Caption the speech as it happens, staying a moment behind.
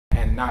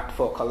not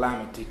for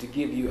calamity, to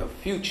give you a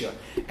future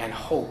and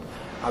hope.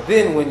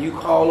 Then when you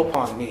call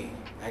upon me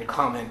and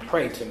come and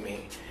pray to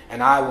me,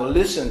 and I will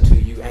listen to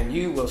you, and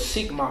you will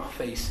seek my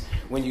face.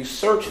 When you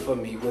search for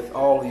me with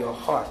all your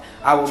heart,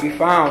 I will be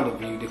found of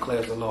you,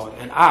 declares the Lord,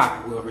 and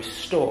I will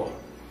restore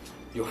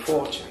your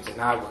fortunes, and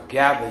I will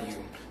gather you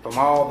from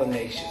all the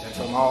nations and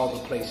from all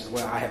the places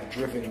where I have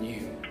driven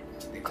you,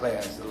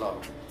 declares the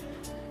Lord.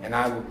 And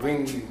I will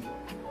bring you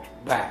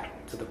back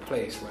to the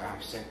place where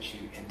I've sent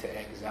you into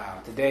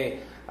exile. Today,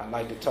 I'd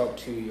like to talk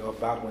to you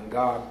about when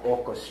God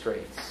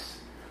orchestrates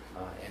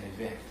an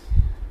event.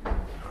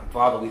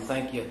 Father, we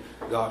thank you,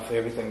 God, for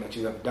everything that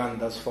you have done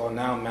thus far.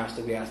 Now,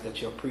 Master, we ask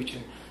that your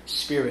preaching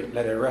spirit,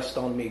 let it rest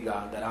on me,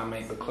 God, that I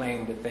may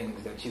proclaim the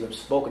things that you have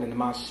spoken into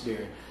my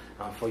spirit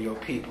for your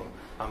people.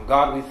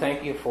 God, we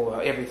thank you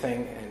for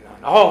everything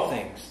and all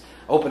things.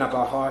 Open up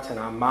our hearts and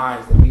our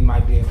minds that we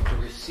might be able to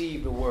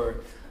receive the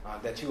word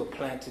that you will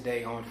plant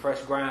today on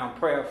fresh ground.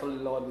 Prayerfully,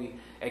 Lord, we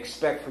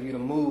expect for you to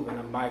move in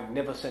a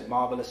magnificent,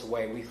 marvelous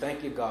way. We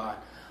thank you, God.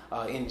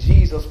 In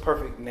Jesus'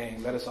 perfect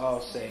name, let us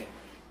all say,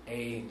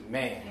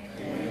 amen.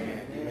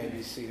 Amen. You may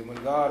be seated.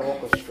 When God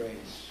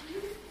orchestrates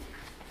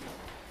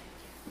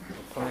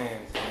the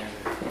plans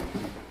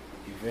and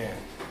event,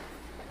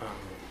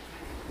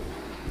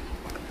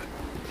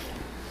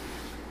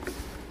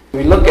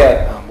 we look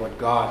at what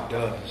God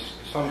does.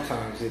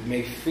 Sometimes it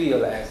may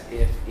feel as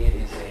if it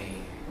is a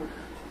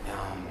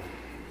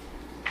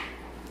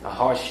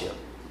hardship.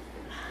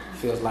 It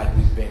feels like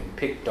we've been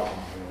picked on,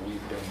 or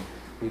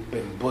we've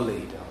been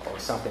bullied, or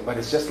something. But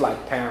it's just like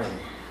parenting.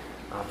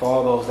 For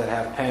all those that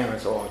have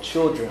parents or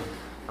children,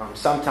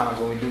 sometimes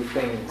when we do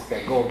things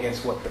that go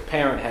against what the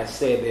parent has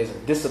said, there's a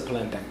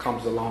discipline that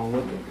comes along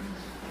with it.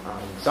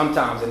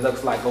 Sometimes it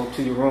looks like go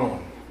to your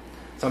room.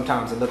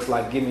 Sometimes it looks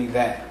like give me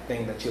that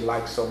thing that you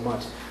like so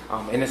much.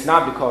 And it's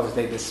not because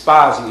they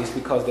despise you, it's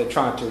because they're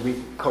trying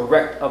to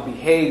correct a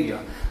behavior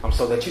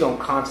so that you don't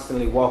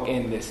constantly walk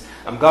in this.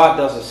 God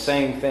does the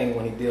same thing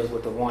when he deals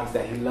with the ones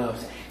that he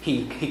loves.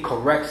 He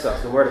corrects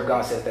us. The word of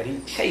God says that he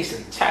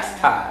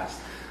chastises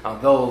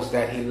those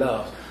that he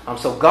loves.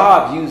 So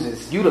God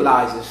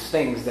utilizes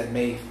things that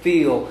may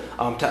feel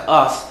to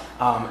us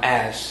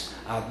as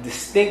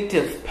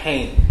distinctive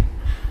pain,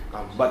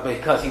 but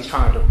because he's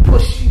trying to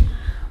push you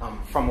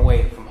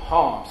away from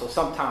harm. So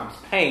sometimes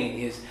pain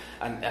is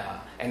an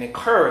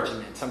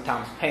encouragement.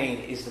 Sometimes pain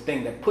is the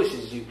thing that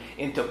pushes you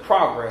into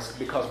progress,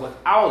 because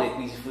without it,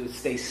 we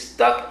stay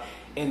stuck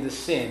in the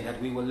sin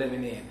that we were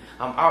living in.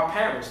 Our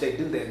parents, they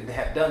do that and they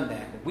have done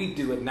that. We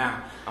do it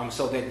now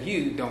so that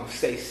you don't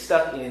stay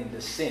stuck in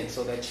the sin,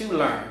 so that you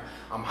learn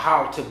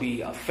how to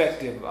be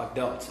effective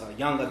adults,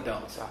 young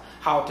adults,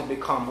 how to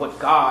become what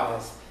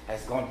God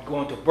has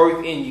going to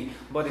birth in you.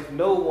 But if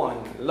no one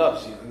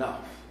loves you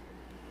enough,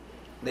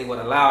 they would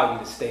allow you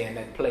to stay in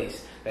that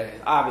place that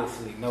is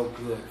obviously no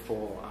good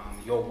for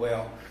your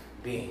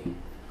well-being.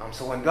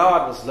 So when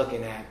God was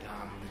looking at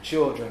the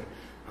children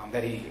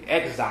that he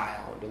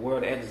exiled, the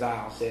word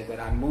exile says that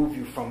I move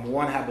you from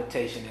one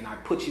habitation and I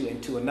put you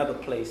into another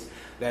place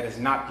that is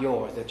not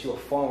yours, that you're a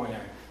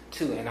foreigner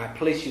to, and I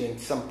place you in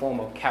some form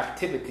of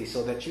captivity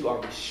so that you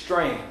are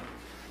restrained,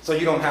 so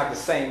you don't have the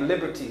same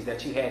liberties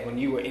that you had when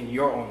you were in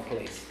your own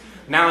place.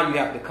 Now you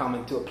have to come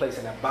into a place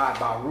and abide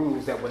by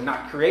rules that were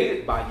not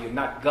created by you,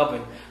 not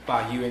governed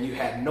by you, and you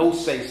had no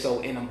say-so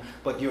in them,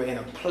 but you're in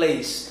a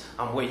place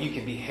where you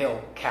can be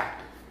held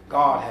captive.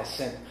 God has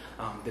sent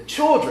the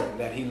children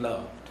that he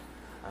loved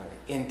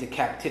into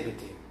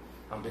captivity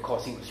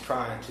because he was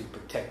trying to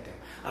protect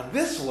them.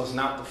 This was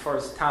not the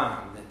first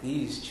time that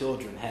these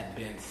children had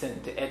been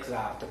sent to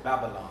exile to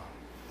Babylon.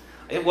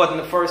 It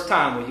wasn't the first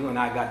time where you and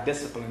I got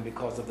disciplined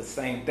because of the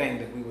same thing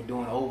that we were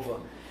doing over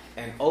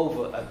and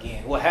over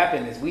again. What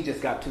happened is we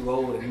just got too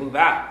old and moved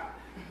out.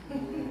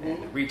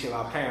 And the reach of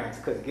our parents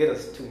couldn't get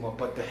us too much.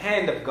 But the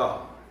hand of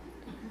God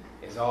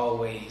is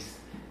always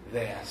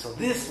there. So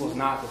this was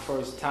not the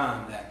first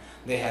time that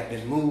they had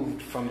been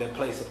moved from their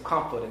place of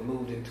comfort and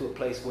moved into a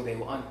place where they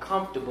were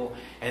uncomfortable,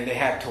 and they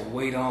had to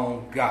wait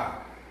on God.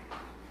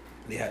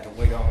 They had to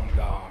wait on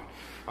God.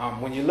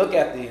 When you look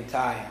at the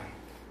entire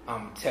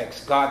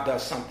text, God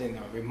does something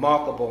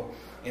remarkable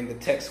in the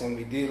text when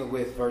we deal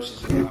with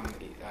verses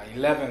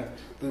 11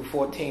 through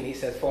 14. He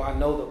says, "For I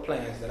know the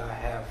plans that I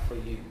have for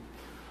you."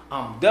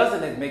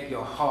 Doesn't it make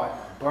your heart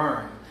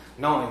burn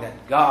knowing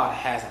that God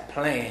has a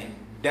plan,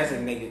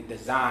 designated,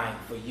 designed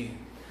for you?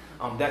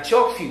 That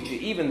your future,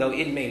 even though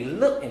it may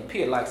look and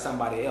appear like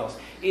somebody else,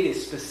 it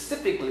is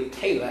specifically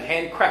tailored,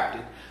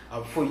 handcrafted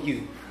for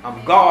you.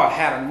 God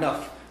had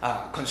enough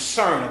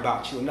concern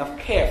about you, enough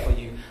care for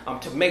you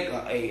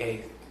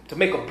to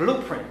make a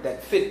blueprint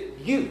that fit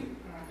you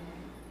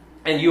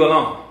and you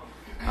alone.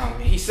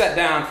 He sat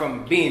down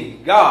from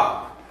being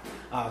God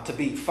to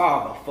be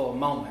Father for a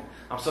moment,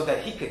 so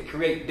that he could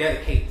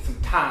dedicate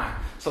some time,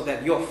 so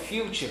that your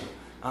future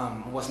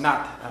was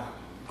not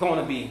going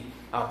to be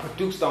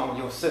produced on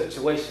your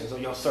situations or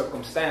your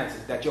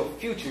circumstances, that your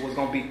future was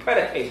going to be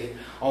predicated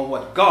on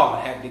what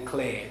God had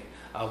declared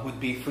would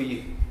be for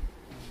you.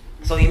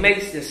 So he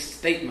makes this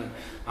statement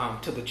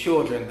to the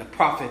children, the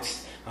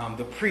prophets,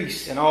 the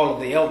priests, and all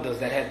of the elders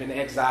that had been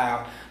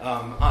exiled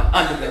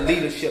under the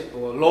leadership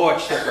or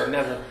lordship of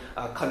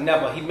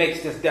Nebuchadnezzar. He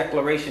makes this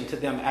declaration to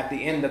them at the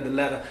end of the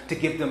letter to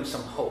give them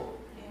some hope.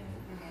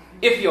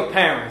 If your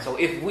parents or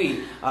if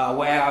we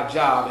were at our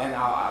job and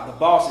the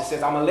boss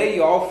says, I'm going to lay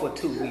you off for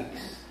 2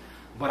 weeks,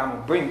 but I'm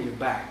going to bring you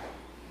back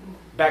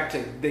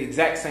to the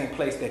exact same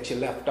place that you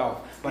left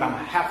off. But I'm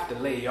going to have to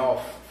lay you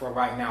off for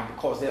right now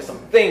because there's some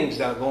things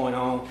that are going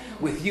on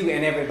with you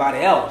and everybody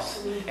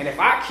else. And if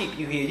I keep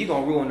you here, you're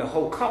going to ruin the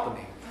whole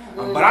company.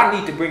 But I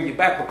need to bring you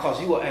back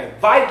because you are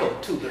vital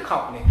to the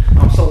company.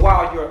 So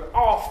while you're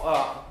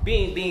off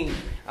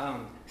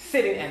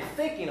sitting and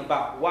thinking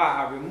about why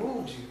I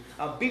removed you,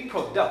 be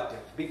productive,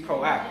 be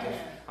proactive.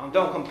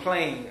 Don't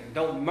complain,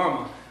 don't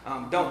murmur.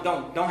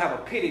 Don't have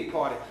a pity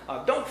party.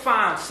 Don't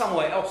find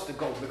somewhere else to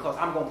go because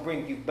I'm going to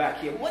bring you back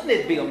here. Wouldn't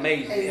it be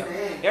amazing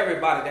if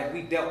everybody that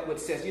we dealt with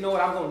says, you know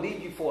what, I'm going to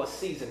leave you for a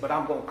season, but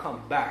I'm going to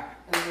come back.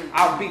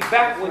 I'll be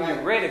back when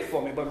you're ready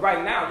for me. But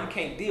right now, you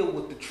can't deal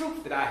with the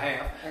truth that I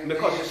have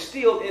because you're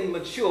still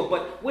immature.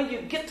 But when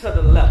you get to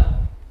the level,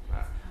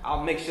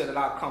 I'll make sure that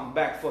I'll come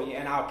back for you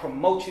and I'll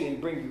promote you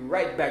and bring you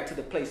right back to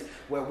the place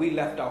where we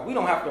left off. We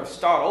don't have to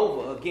start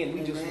over again.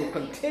 We just will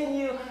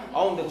continue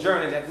on the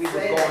journey that we were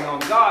going on.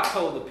 God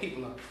told the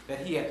people that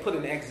he had put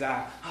in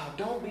exile,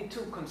 don't be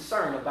too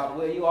concerned about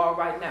where you are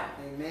right now.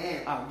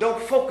 Don't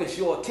focus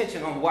your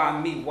attention on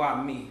why me.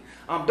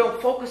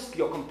 Don't focus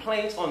your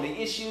complaints on the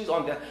issues,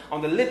 on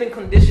the living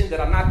conditions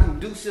that are not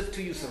conducive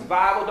to your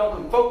survival.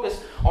 Don't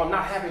focus on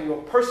not having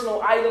your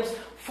personal items.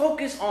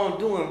 Focus on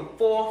doing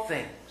 4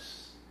 things.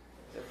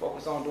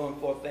 Focus on doing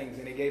 4 things,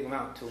 and he gave them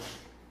out to him.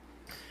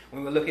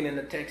 When we're looking in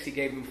the text, he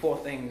gave them 4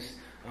 things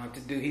to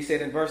do. He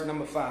said in verse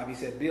number 5, he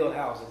said, build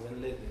houses and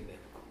live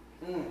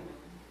in them.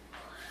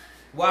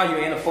 While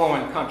you're in a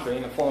foreign country,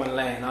 in a foreign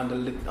land,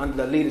 under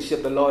the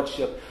leadership, the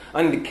lordship,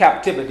 under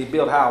captivity,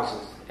 build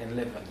houses and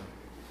live in them.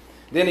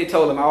 Then he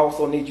told them, I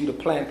also need you to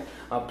plant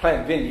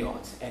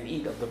vineyards and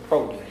eat of the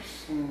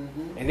produce.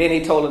 And then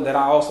he told them that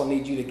I also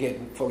need you to get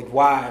for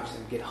wives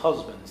and get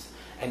husbands.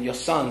 And your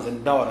sons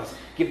and daughters,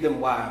 give them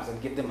wives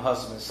and give them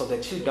husbands, so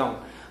that you don't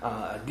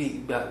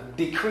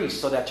decrease,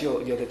 so that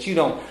you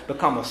don't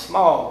become a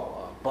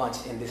small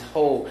bunch in this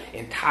whole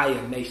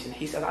entire nation.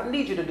 He said, I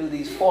need you to do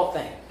these 4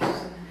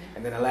 things.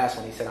 And then the last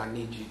one, he said, I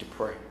need you to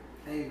pray.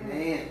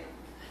 Amen.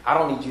 I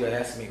don't need you to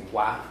ask me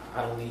why.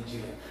 I don't need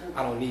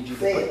you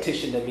to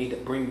petition to me to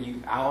bring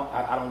you out.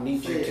 I don't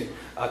need you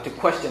to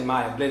question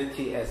my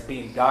ability as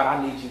being God.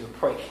 I need you to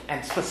pray.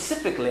 And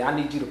specifically, I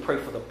need you to pray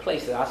for the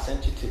place that I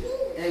sent you to.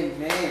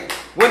 Amen.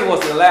 When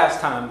was the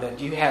last time that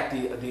you had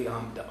the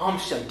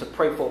unction to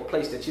pray for a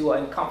place that you are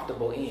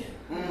uncomfortable in?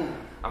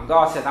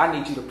 God said, I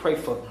need you to pray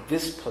for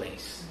this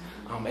place.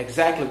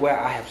 Exactly where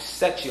I have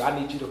set you. I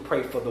need you to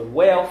pray for the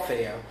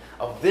welfare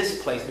of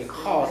this place,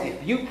 because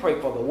if you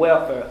pray for the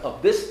welfare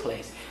of this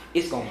place,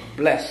 it's going to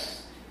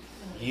bless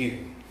you.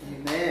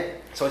 Amen.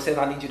 So he says,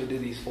 I need you to do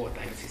these 4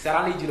 things. He said,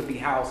 I need you to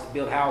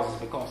build houses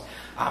because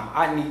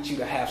I need you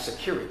to have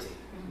security.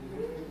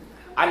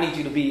 I need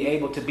you to be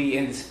able to be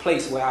in this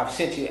place where I've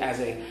sent you as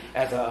an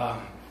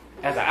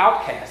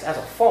outcast, as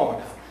a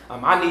foreigner.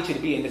 I need you to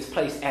be in this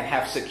place and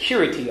have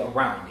security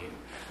around you.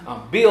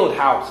 Build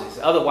houses.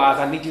 Otherwise,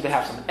 I need you to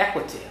have some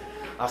equity,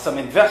 some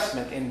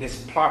investment in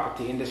this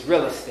property, in this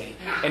real estate.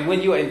 And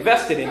when you're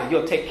invested in it,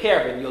 you'll take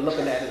care of it. And you're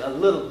looking at it a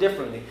little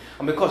differently,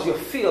 because you'll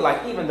feel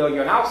like, even though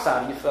you're an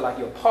outsider, you feel like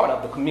you're part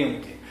of the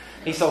community.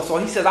 So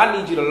he says, I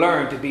need you to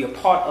learn to be a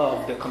part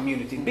of the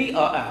community. Be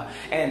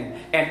an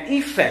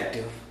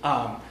effective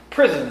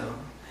prisoner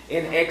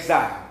in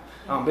exile.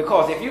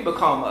 Because if you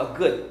become a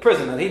good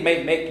prisoner, he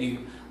may make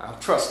you a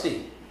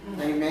trustee.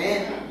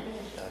 Amen.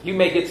 You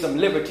may get some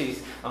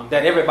liberties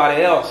that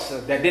everybody else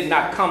that did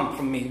not come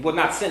from me, was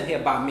not sent here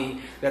by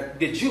me, that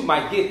you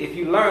might get if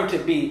you learn to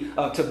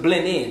to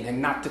blend in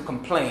and not to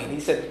complain. He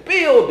said,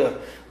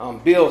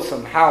 build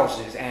some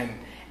houses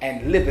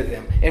and live in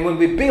them. And when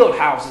we build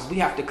houses, we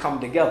have to come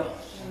together.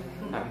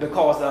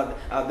 Because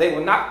they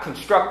were not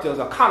constructors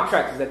or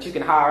contractors that you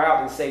can hire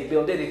out and say,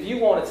 build it. If you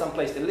wanted some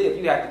place to live,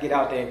 you had to get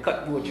out there and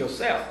cut wood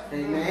yourself.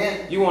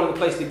 Amen. You wanted a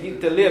place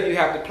to live, you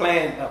have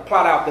to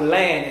plot out the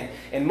land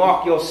and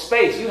mark your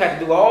space. You had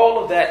to do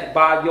all of that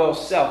by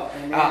yourself,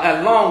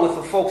 along with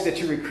the folks that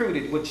you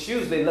recruited, which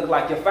usually look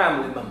like your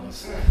family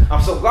members.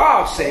 So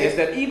God says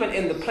that even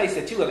in the place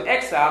that you have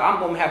exiled, I'm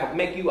going to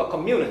make you a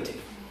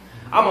community.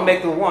 I'm going to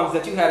make the ones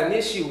that you had an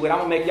issue with, I'm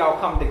going to make y'all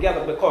come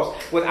together, because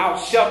without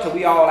shelter,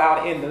 we all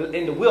out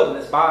in the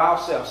wilderness by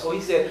ourselves. So he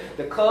said,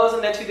 the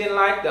cousin that you didn't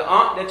like, the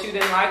aunt that you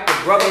didn't like, the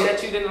brother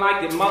that you didn't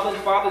like, the mother and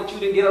father that you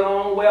didn't get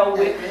along well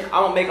with,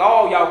 I'm going to make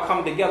all y'all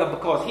come together,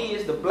 because he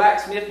is the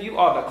blacksmith, you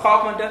are the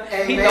carpenter.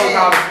 Amen. He knows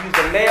how to use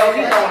the nails,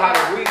 he knows how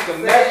to read the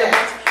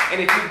measurements. And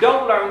if you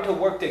don't learn to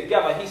work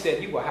together, he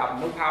said, you will have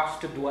no house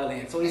to dwell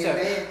in. So he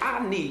said,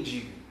 I need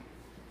you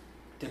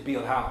to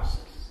build houses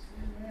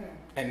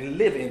and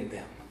live in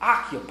them.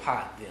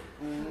 occupy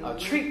them.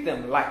 Treat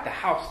them like the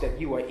house that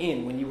you were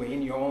in when you were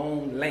in your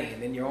own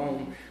land, in your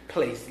own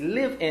place.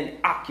 Live and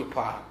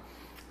occupy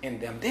in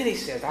them. Then he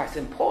says, it's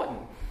important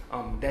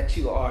that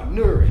you are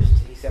nourished.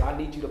 He said, I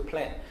need you to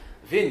plant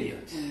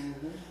vineyards.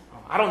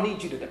 I don't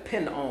need you to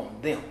depend on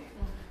them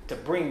to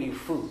bring you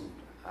food.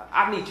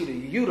 I need you to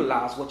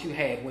utilize what you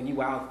had when you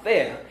were out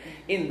there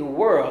in the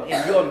world,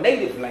 in your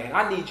native land.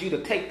 I need you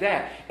to take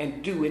that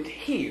and do it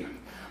here.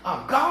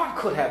 God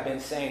could have been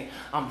saying,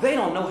 they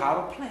don't know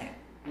how to plant.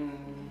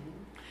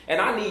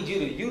 And I need you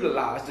to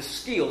utilize the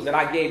skills that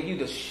I gave you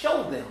to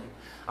show them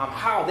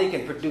how they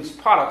can produce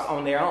products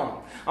on their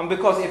own.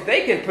 Because if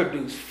they can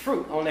produce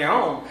fruit on their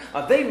own,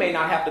 they may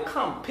not have to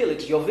come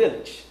pillage your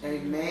village.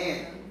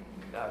 Amen.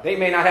 They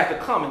may not have to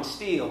come and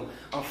steal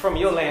from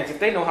your lands if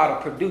they know how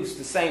to produce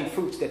the same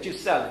fruits that you're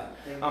selling.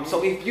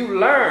 So if you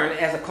learn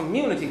as a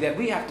community that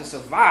we have to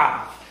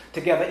survive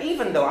together,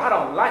 even though I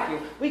don't like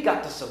you, we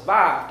got to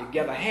survive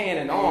together, hand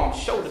in arm,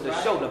 shoulder to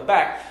shoulder,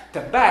 back to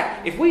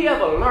back. If we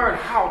ever learn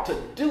how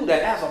to do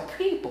that as a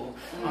people,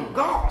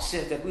 God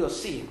says that we'll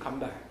see him come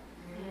back.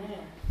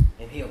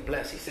 And he'll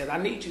bless. He says, I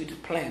need you to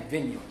plant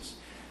vineyards,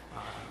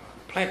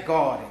 plant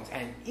gardens,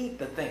 and eat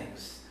the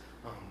things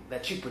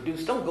that you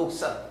produce. Don't go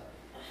sell it.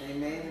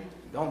 Amen.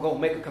 Don't go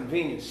make a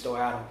convenience store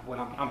out of what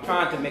I'm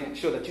trying to make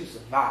sure that you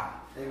survive.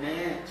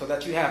 Amen. So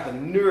that you have the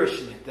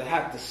nourishment, to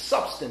have the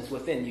substance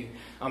within you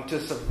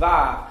to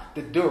survive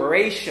the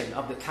duration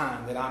of the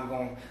time that I'm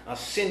going to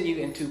send you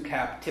into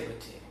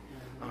captivity.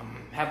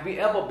 Have we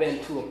ever been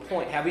to a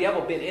point, have we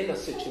ever been in a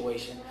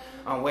situation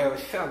where it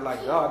felt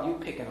like, God, you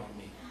picking on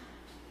me?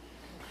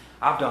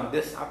 I've done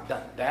this, I've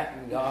done that,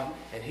 and God,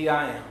 and here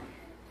I am.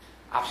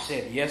 I've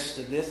said yes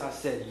to this, I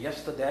said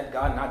yes to that,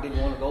 God, and I didn't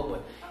want to go,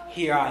 but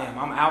here I am.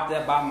 I'm out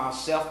there by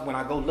myself. When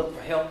I go look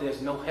for help,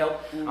 there's no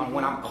help.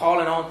 When I'm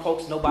calling on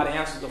folks, nobody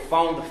answers the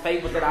phone. The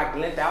favor that I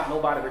glint out,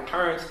 nobody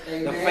returns.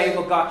 Amen. The favor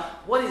of God.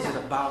 What is it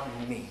about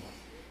me?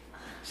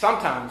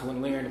 Sometimes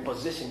when we're in a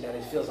position that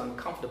it feels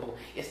uncomfortable,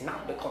 it's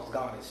not because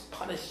God is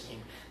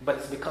punishing, but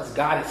it's because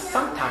God is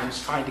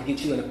sometimes trying to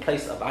get you in a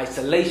place of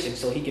isolation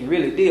so he can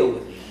really deal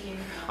with you.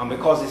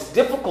 Because it's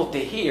difficult to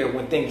hear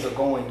when things are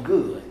going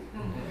good.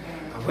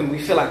 When we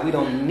feel like we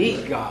don't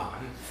need God.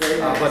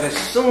 But as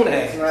soon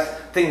as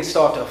things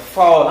start to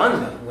fall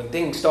under, when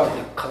things start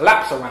to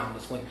collapse around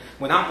us,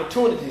 when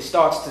opportunity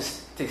starts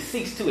to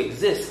cease to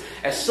exist,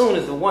 as soon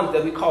as the ones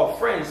that we call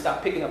friends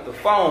stop picking up the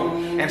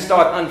phone and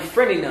start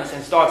unfriending us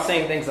and start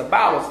saying things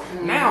about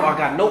us, now I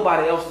got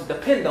nobody else to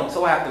depend on,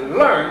 so I have to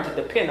learn to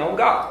depend on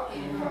God.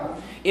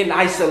 In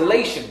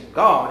isolation,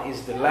 God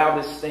is the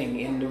loudest thing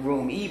in the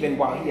room, even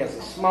while he has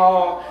a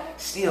small,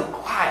 still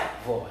quiet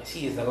voice.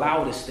 He is the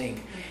loudest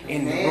thing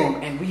in the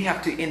room, and we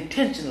have to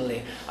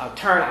intentionally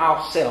turn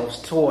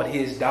ourselves toward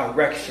his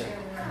direction.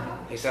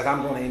 He says,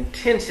 I'm going to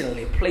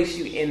intentionally place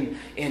you in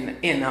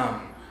a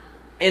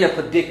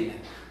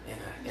predicament,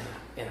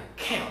 in a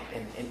camp,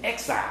 in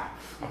exile,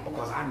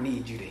 because I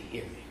need you to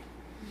hear me.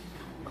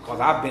 Because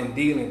I've been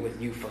dealing with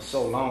you for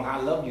so long. I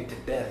love you to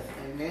death.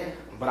 Amen.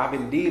 But I've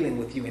been dealing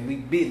with you, and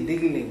we've been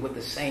dealing with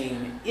the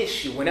same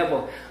issue.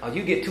 Whenever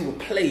you get to a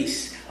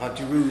place,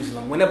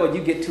 Jerusalem, whenever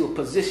you get to a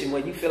position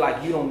where you feel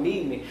like you don't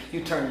need me,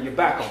 you turn your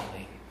back on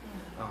me.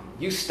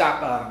 You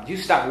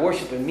stop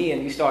worshiping me,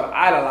 and you start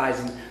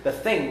idolizing the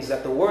things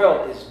that the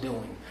world is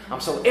doing.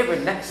 So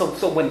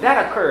when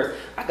that occurs,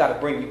 I got to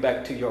bring you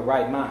back to your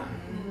right mind,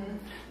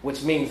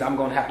 which means I'm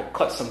going to have to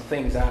cut some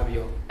things off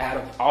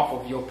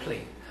of your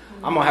plate.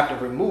 I'm going to have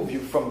to remove you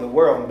from the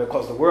world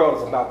because the world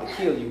is about to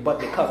kill you.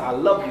 But because I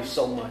love you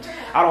so much,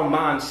 I don't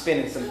mind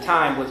spending some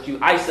time with you,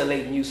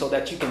 isolating you so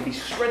that you can be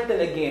strengthened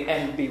again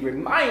and be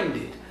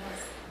reminded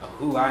of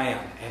who I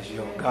am as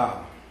your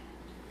God.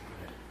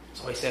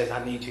 So he says,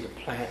 I need you to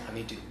plant. I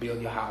need you to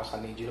build your house. I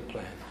need you to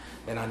plant.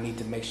 Then I need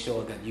to make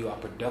sure that you are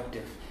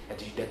productive,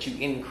 that you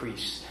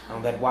increase,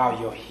 that while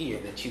you're here,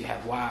 that you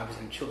have wives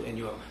and children,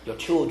 your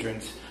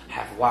children's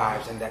have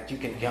wives, and that you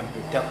can become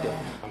productive.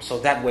 So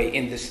that way,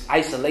 in this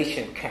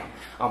isolation camp,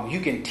 you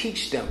can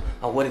teach them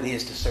what it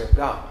is to serve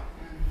God.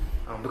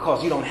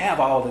 Because you don't have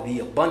all of the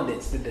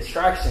abundance, the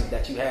distractions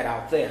that you had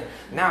out there.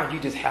 Now you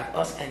just have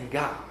us and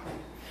God.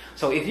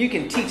 So if you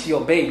can teach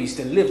your babies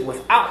to live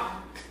without,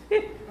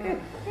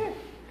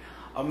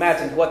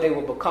 imagine what they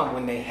will become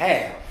when they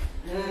have.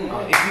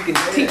 If you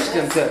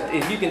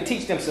can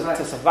teach them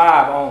to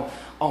survive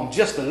on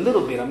just a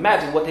little bit,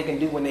 imagine what they can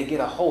do when they get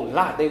a whole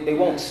lot. They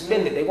won't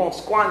spend it. They won't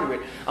squander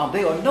it.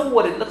 They'll know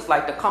what it looks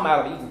like to come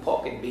out of eating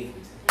pork and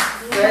beans.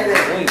 Because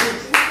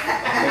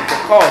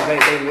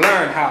they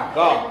learn how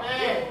God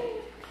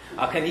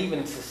can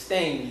even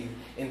sustain you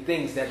in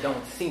things that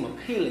don't seem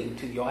appealing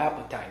to your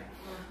appetite.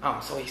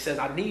 So he says,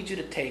 I need you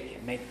to take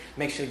and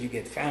make sure you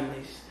get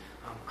families,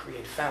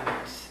 create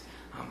families,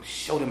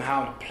 show them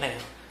how to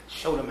plant,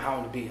 show them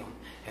how to build.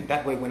 And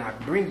that way, when I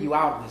bring you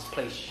out of this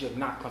place, you're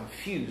not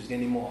confused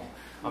anymore.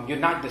 You're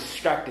not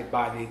distracted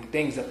by the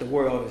things that the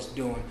world is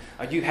doing.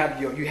 You have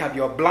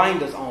your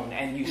blinders on,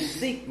 and you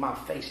seek my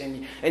face,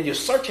 and you're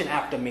searching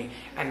after me.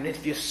 And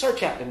if you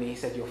search after me, he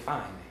said, you'll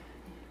find me.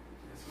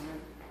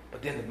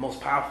 But then the most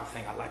powerful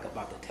thing I like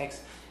about the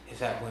text is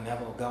that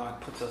whenever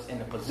God puts us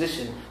in a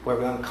position where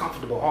we're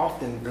uncomfortable,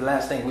 often the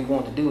last thing we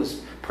want to do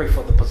is pray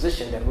for the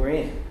position that we're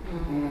in.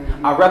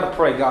 Mm-hmm. I'd rather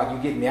pray, God,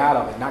 you get me out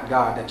of it, not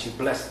God, that you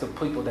bless the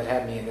people that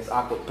have me in this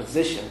awkward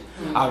position.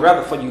 Mm-hmm. I'd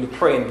rather for you to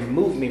pray and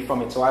remove me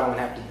from it so I don't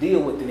have to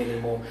deal with it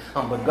anymore.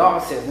 But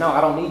God says, no,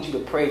 I don't need you to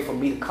pray for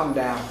me to come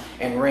down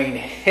and rain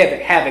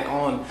havoc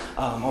on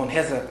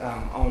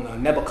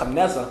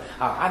Nebuchadnezzar.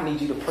 I need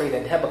you to pray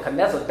that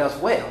Nebuchadnezzar does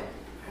well.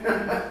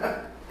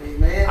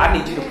 Amen. I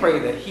need you to pray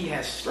that he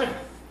has strength.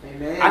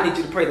 Amen. I need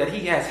you to pray that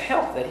he has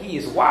health, that he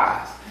is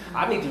wise.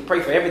 I need you to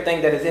pray for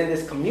everything that is in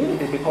this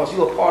community because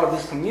you are part of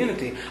this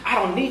community. I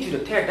don't need you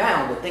to tear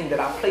down the thing that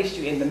I placed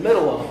you in the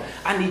middle of.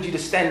 I need you to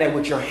stand there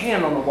with your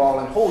hand on the wall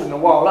and holding the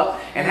wall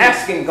up and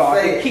asking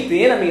God to keep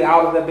the enemy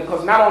out of there,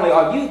 because not only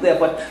are you there,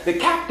 but the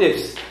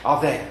captives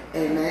are there.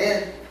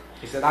 Amen.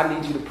 He said, I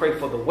need you to pray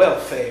for the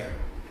welfare,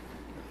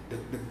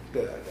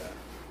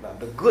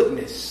 the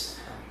goodness.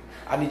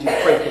 I need you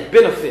to pray for the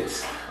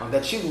benefits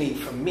that you need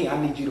from me.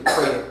 I need you to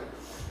pray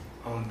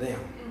on them.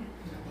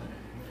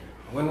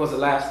 When was the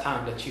last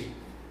time that you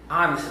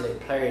honestly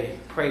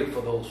prayed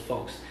for those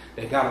folks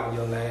that got on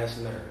your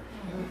last nerve?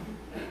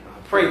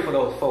 Prayed for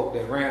those folk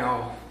that ran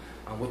off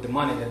with the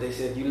money that they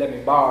said, you let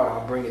me borrow it,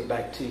 I'll bring it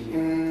back to you.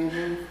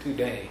 Mm-hmm. 2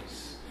 days.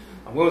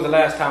 When was the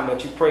last time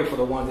that you prayed for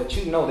the ones that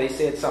you know they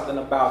said something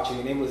about you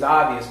and it was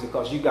obvious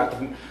because you got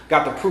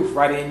the proof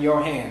right in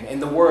your hand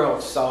and the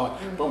world saw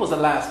it? When was the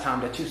last time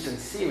that you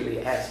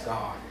sincerely asked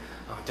God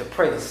to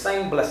pray the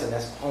same blessing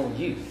that's on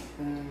you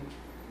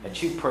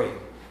that you prayed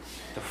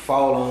to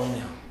fall on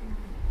them?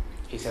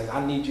 He says,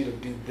 I need you to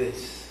do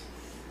this.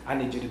 I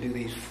need you to do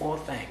these 4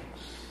 things.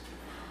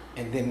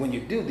 And then when you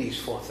do these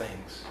 4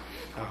 things,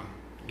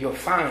 you'll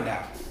find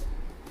out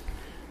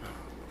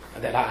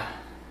that I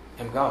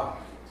am God.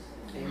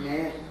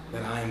 Amen.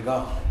 That I am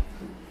God.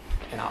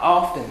 And I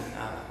often,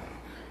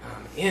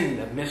 in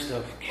the midst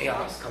of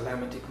chaos,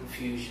 calamity,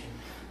 confusion,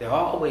 there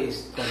are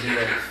always going to be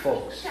those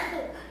folks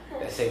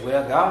that say,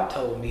 well, God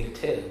told me to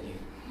tell you.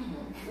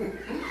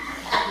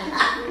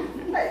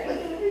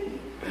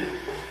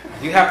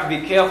 You have to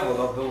be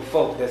careful of those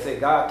folks that say,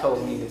 God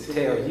told me to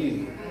tell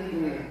you.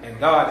 And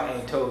God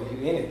ain't told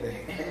you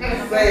anything.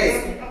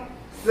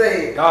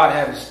 Say. God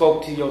hasn't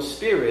spoke to your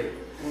spirit.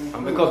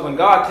 Because when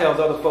God tells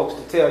other folks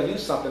to tell you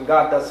something,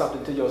 God does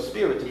something to your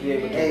spirit to be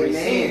able to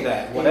receive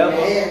that, whatever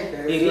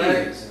it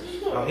is.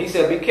 He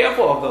said, be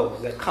careful of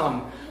those that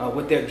come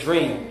with their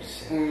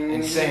dreams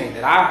and saying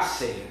that I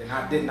said and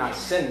I did not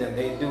send them.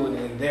 They do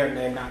it in their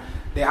name.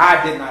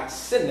 I did not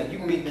send them. You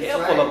can be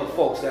careful of the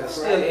folks that are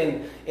still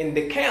in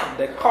the camp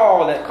that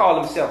call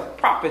themselves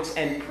prophets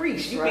and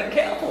priests. You be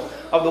careful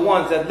of the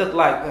ones that look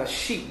like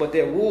sheep, but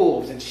they're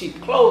wolves in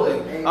sheep clothing.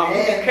 You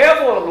be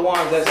careful of the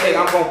ones that say,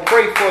 I'm going to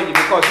pray for you,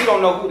 because you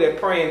don't know who they're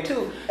praying to.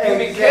 You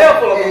be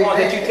careful of the ones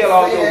that you tell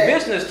all your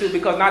business to,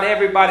 because not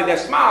everybody that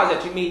smiles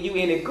at you mean you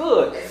any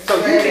good. So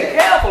you be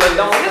careful and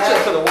don't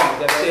listen to the ones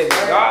that said,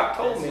 God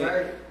told me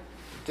to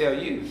tell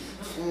you.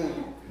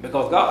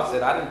 Because God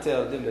said, I didn't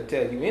tell them to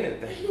tell you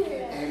anything.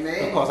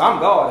 Amen. Because I'm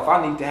God. If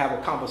I need to have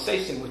a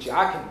conversation with you,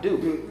 I can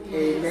do.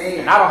 Amen.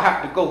 And I don't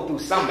have to go through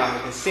somebody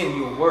to send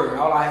you a word.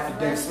 All I have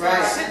to do is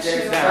sit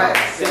you down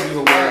and send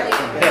you a word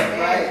from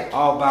heaven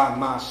all by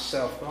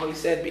myself. Oh, he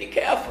said, be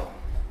careful.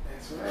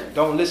 That's right.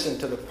 Don't listen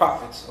to the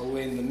prophets who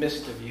are in the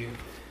midst of you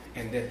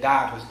and their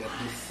divers that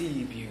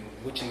deceive you,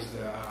 which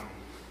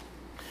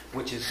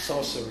is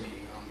sorcery.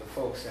 The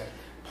folks that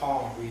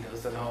palm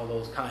readers and all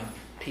those kind of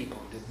people.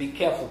 To be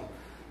careful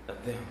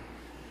of them,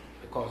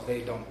 because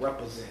they don't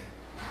represent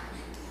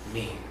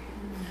me.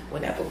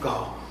 Whenever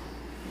God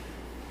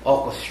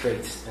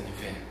orchestrates an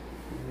event,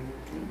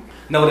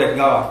 know that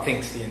God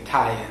thinks the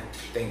entire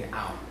thing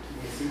out.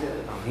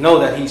 Know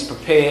that he's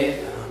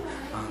prepared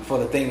for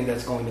the thing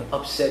that's going to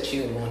upset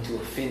you and going to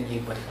offend you,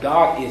 but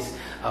God is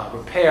a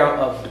repairer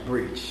of the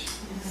breach.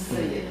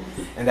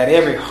 And that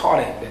every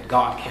heartache that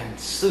God can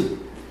soothe,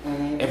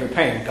 every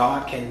pain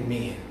God can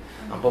mend.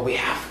 But we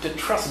have to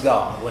trust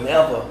God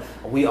whenever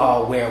we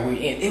are where we're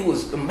in. It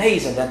was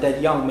amazing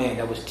that young man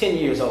that was 10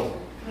 years old,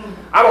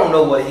 I don't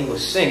know what he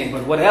was singing,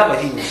 but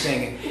whatever he was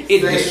singing,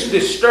 it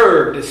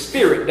disturbed the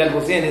spirit that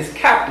was in his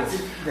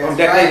captives, that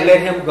they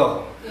let him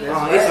go.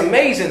 It's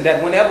amazing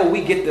that whenever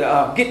we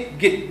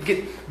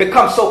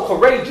become so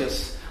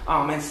courageous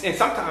and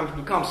sometimes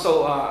become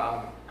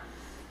so,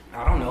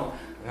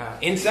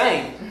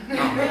 insane,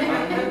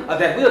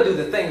 that we'll do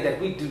the thing that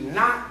we do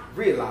not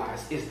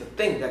realize is the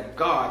thing that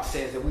God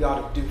says that we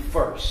ought to do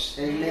first.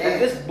 Amen.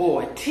 And this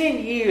boy,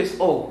 10 years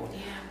old,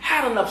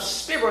 had enough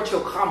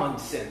spiritual common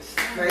sense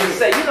to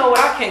say, you know what,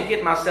 I can't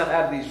get myself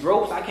out of these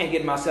ropes. I can't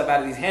get myself out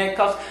of these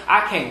handcuffs.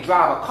 I can't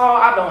drive a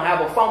car. I don't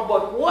have a phone.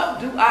 But what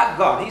do I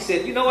got? He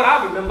said, you know what,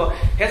 I remember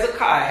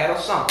Hezekiah had a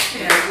song.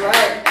 That's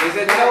right. He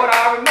said, you know what,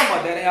 I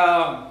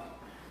remember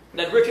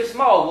that Richard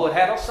Smallwood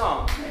had a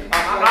song.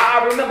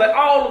 I remember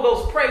all of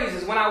those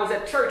praises when I was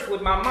at church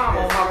with my mama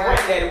and my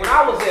granddaddy. When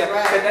I was there,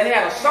 that they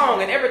had a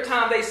song, and every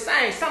time they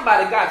sang,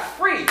 somebody got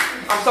free.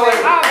 So as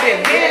I've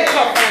been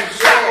handcuffed and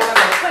shackled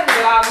and thing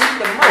that I need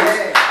the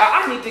most.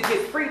 I need to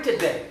get free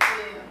today.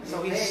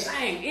 So he's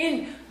saying,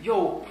 in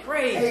your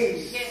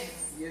praise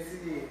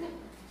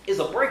is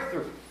a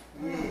breakthrough.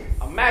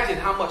 Imagine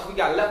how much we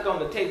got left on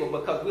the table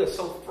because we're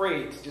so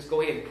afraid to just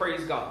go ahead and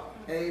praise God.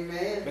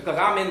 Amen. Because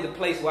I'm in the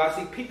place where I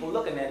see people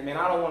looking at me and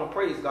I don't want to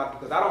praise God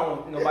because I don't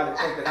want nobody to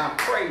think that I'm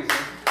crazy.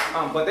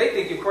 But they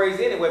think you're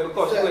crazy anyway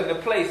because you're in the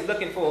place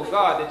looking for a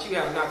God that you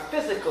have not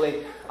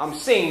physically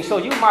seen. So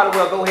you might as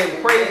well go ahead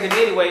and praise him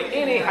anyway,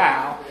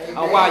 anyhow,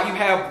 while you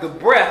have the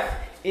breath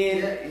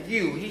in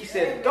you. He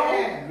said,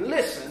 don't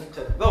listen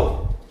to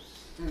those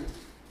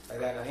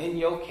that are in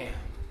your camp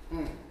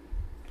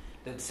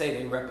that say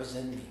they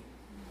represent me.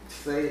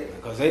 Say it.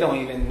 Because they don't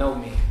even know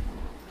me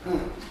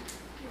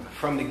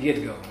from the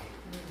get-go.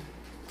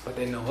 But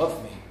they know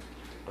of me.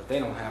 But they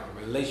don't have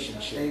a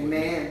relationship with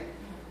me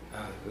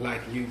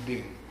like you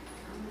do.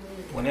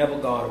 Whenever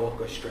God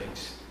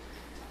orchestrates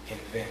an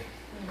event,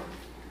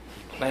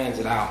 he plans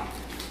it out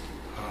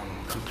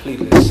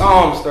completely.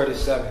 Psalms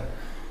 37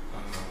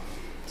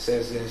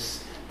 says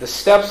this: the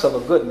steps of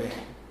a good man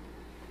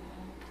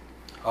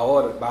are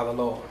ordered by the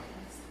Lord,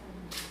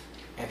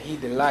 and he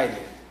delighted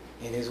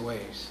in his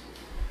ways.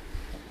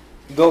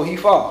 Though he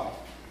fall,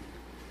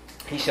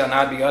 he shall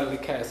not be utterly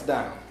cast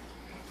down,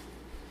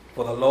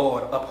 for the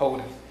Lord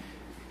upholdeth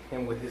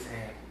him with his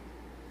hand.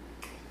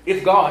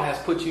 If God has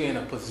put you in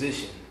a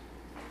position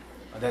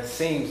that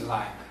seems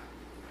like,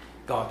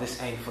 God,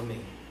 this ain't for me.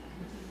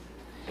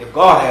 If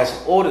God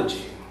has ordered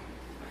you,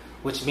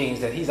 which means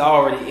that he's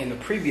already in the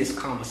previous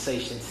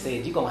conversation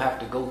said you're going to have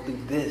to go through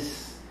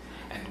this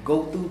and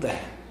go through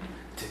that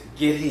to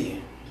get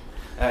here.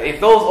 If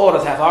those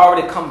orders have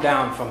already come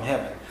down from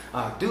heaven,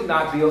 do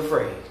not be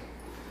afraid,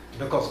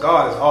 because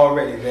God is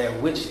already there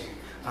with you.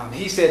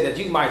 He said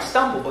that you might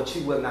stumble, but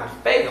you will not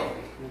fail,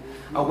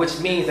 which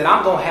means that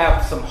I'm going to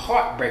have some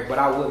heartbreak, but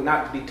I will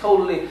not be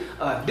totally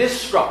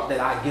distraught that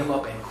I give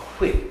up and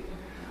quit.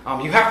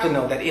 You have to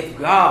know that if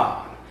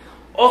God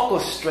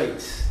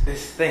orchestrates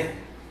this thing,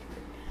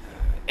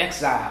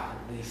 exile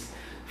these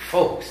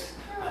folks,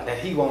 that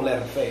he won't let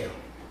them fail,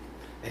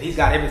 that he's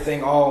got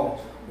everything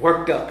all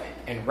worked up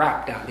and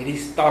wrapped out, that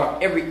he's thought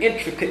of every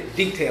intricate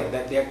detail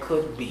that there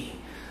could be.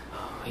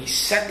 He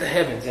set the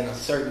heavens in a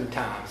certain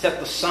time, set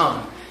the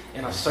sun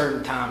in a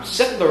certain time,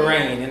 set the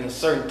rain in a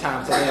certain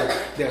time, so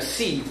their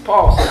seeds.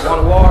 Paul said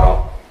one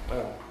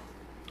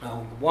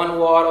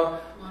water,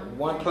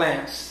 one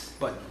plants,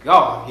 but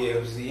God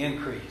gives the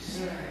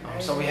increase.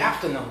 So we have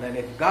to know that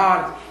if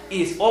God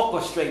is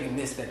orchestrating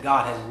this, that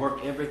God has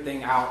worked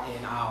everything out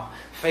in our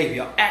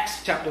favor.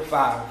 Acts chapter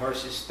 5,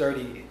 verses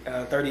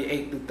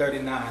 38 through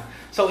 39.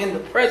 So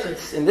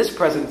in this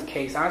present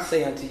case, I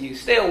say unto you,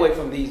 stay away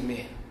from these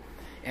men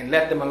and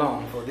let them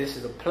alone, for this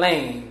is a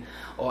plain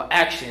or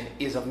action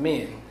is of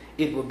men,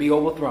 it will be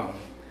overthrown.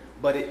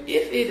 But if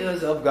it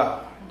is of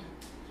God,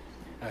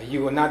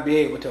 you will not be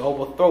able to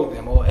overthrow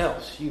them, or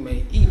else you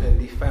may even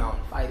be found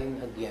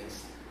fighting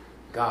against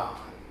God.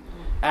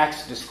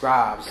 Acts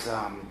describes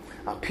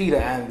Peter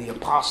and the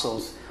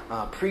apostles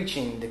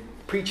preaching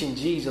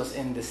Jesus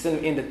in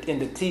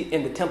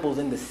the temples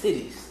in the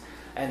cities.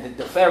 And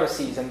the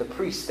Pharisees and the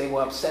priests, they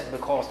were upset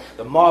because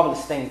the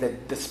marvelous things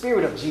that the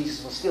Spirit of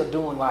Jesus was still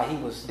doing while he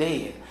was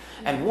dead.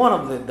 And one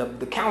of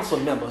the council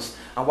members,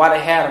 while they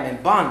had him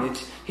in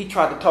bondage, he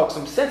tried to talk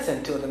some sense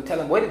into them, tell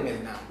him, wait a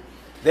minute now.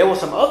 There were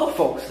some other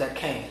folks that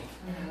came,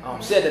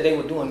 said that they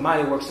were doing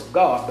mighty works of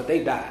God, but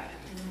they died.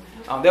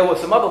 There were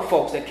some other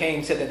folks that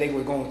came, said that they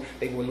were going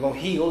to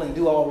heal and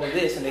do all of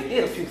this, and they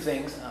did a few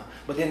things,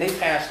 but then they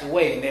passed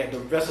away, and the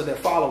rest of their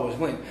followers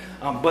went.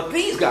 But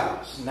these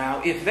guys,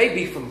 now, if they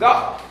be from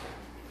God,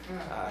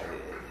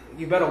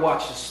 you better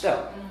watch your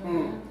step.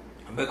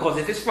 Because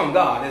if it's from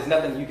God, there's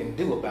nothing you can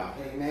do about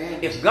it. Amen.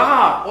 If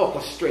God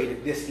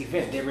orchestrated this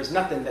event, there is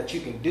nothing that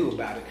you can do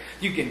about it.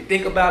 You can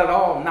think about it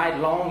all night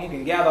long. You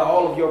can gather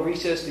all of your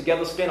research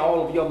together, spend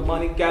all of your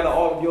money, gather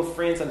all of your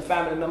friends and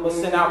family members,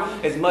 send out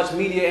as much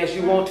media as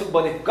you want to.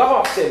 But if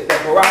God says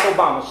that Barack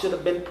Obama should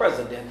have been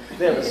president,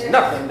 there is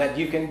nothing that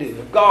you can do.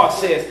 If God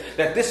says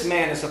that this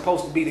man is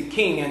supposed to be the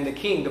king and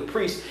the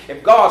priest,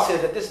 if God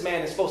says that this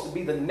man is supposed to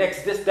be the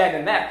next this, that,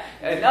 and that,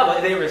 and other,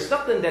 there is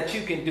nothing that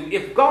you can do.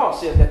 If God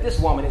says that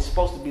this woman is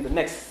supposed to be the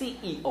next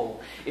CEO,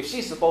 if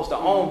she's supposed to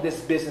own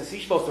this business,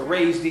 she's supposed to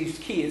raise these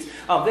kids,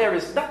 there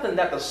is nothing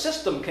that the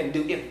system can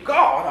do. If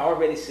God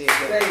already said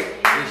that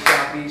it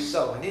shall be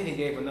so. And then he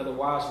gave another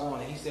wise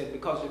warning. He said,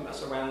 because you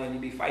mess around and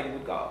you be fighting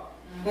with God.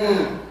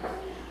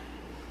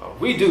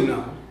 We do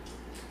know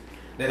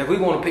that if we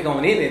want to pick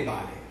on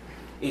anybody,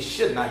 it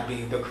should not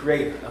be the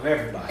creator of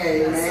everybody.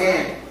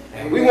 Amen.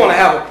 And we want to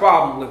have a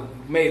problem with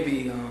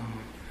maybe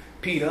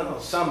Peter or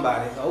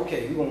somebody.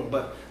 Okay, we won't,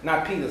 but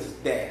not Peter's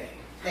daddy.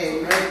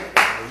 Amen.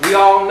 We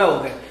all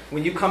know that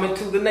when you come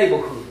into the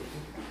neighborhood,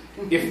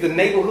 if the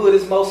neighborhood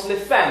is mostly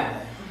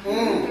family,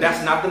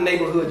 that's not the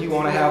neighborhood you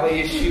want to have an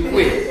issue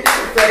with.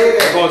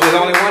 Because there's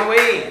only one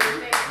way in.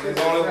 There's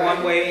only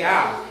one way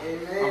out.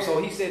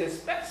 So he said it's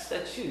best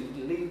that you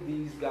leave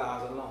these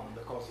guys alone,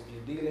 because if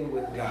you're dealing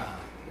with God,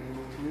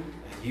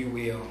 you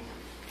will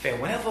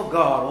whenever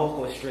God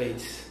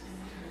orchestrates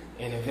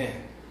an event,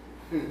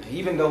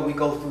 even though we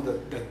go through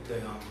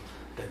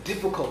the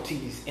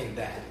difficulties in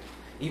that,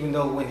 even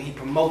though when he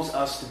promotes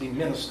us to be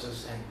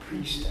ministers and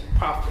priests and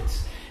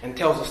prophets and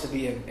tells us to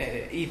be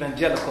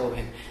evangelical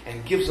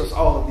and gives us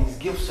all of these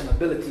gifts and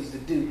abilities to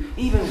do,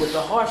 even with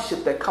the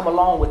hardship that come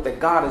along with that,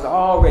 God is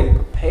already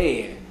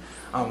prepared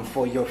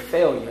for your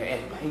failure,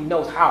 and he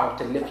knows how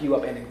to lift you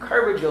up and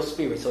encourage your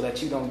spirit so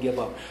that you don't give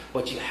up.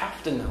 But you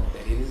have to know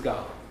that it is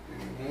God.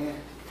 Mm-hmm.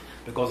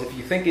 Because if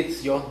you think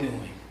it's your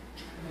doing,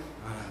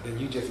 then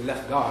you just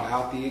left God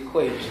out the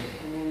equation.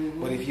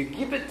 Mm-hmm. But if you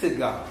give it to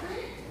God,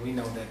 we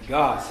know that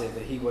God says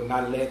that he will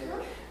not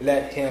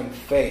let him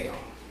fail,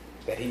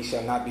 that he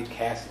shall not be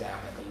cast down,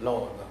 that the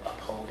Lord will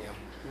uphold him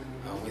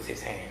with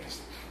his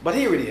hands. But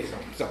here it is.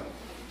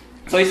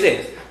 So he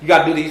says, you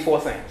got to do these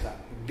 4 things.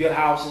 Build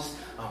houses,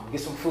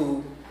 get some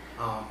food.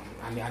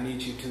 I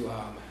need you to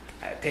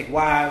take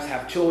wives,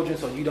 have children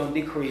so you don't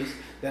decrease.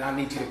 Then I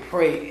need you to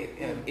pray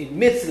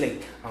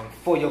immensely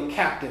for your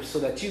captives, so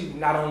that you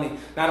not only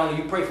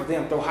you pray for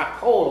them, throw hot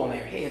coal on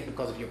their head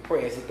because of your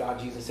prayers. As God,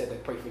 Jesus said,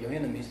 that pray for your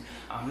enemies.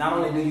 Not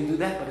only do you do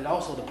that, but it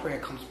also the prayer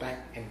comes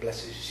back and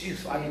blesses you.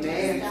 So I need to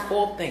do these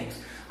 4 things.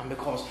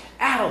 Because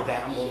out of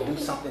that, I'm going to do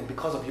something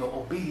because of your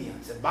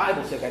obedience. The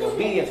Bible says that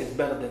obedience is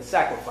better than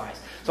sacrifice.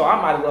 So I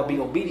might as well be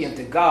obedient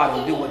to God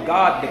and do what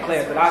God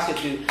declares that I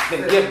should do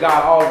than give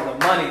God all of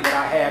the money that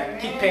I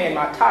have, keep paying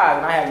my tithe,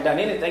 and I haven't done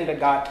anything that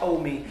God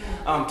told me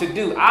to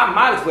do. I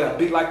might as well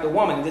be like the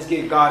woman and just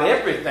give God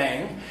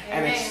everything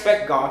and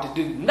expect God to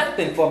do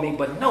nothing for me,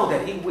 but know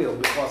that he will,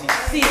 because he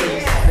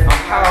sees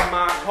how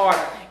my heart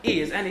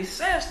is. And he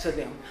says to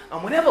them,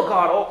 whenever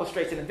God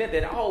orchestrates an event,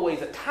 there's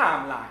always a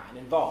timeline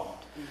involved.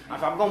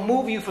 If I'm going to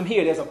move you from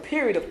here, there's a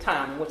period of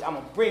time in which I'm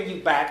going to bring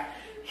you back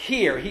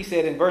here. He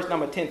said in verse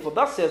number 10, for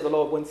thus says the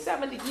Lord, when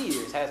 70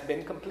 years has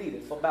been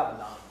completed for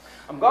Babylon,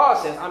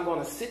 God says, I'm going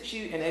to sit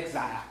you in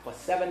exile for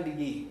 70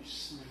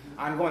 years.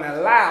 I'm going to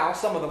allow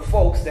some of the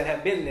folks that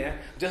have been there,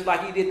 just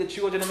like he did the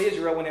children of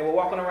Israel when they were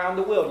walking around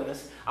the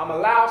wilderness. I'm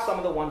going to allow some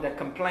of the ones that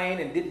complained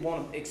and didn't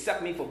want to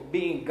accept me for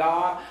being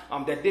God,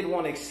 that didn't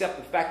want to accept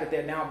the fact that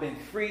they're now been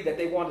free, that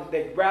they'd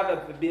rather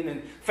have been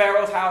in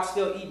Pharaoh's house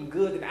still eating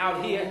good than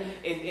out here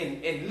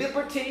in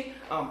liberty.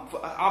 I'm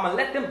going to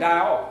let them die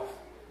off.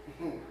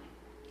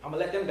 I'm going to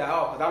let them die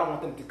off because I don't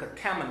want them to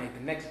contaminate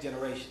the next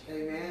generation.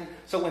 Amen.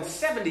 So when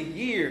 70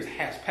 years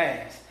has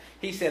passed,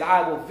 he said,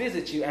 I will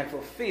visit you and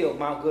fulfill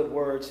my good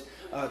words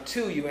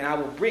to you, and I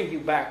will bring you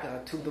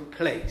back to the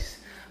place.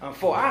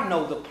 For I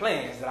know the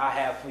plans that I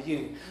have for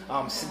you,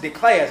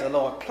 declares the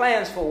Lord,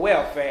 plans for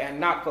welfare and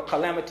not for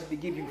calamity, to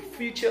give you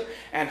future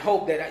and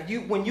hope, that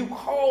when you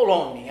call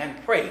on me and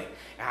pray,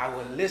 I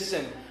will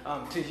listen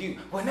to you.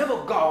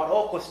 Whenever God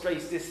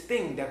orchestrates this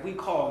thing that we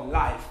call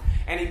life,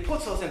 and he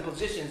puts us in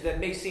positions that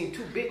may seem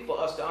too big for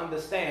us to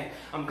understand,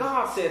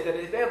 God says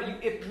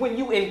that when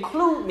you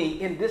include me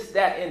in this,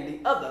 that, and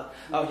the other,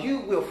 you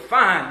will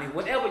find me.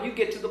 Whenever you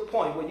get to the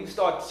point where you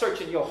start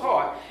searching your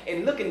heart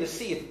and looking to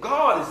see if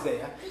God is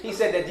there, he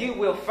said that you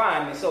will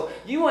find me. So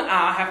you and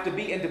I have to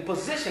be in the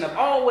position of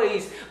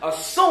always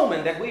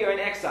assuming that we are in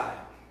exile.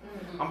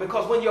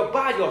 Because when you're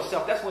by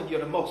yourself, that's when you're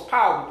the most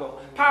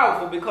powerful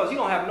because you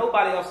don't have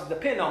nobody else to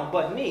depend on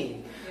but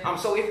me.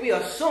 So if we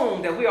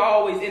assume that we're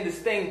always in this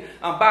thing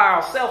by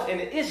ourselves and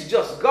it's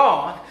just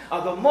God,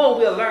 the more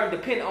we'll learn to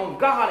depend on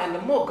God, and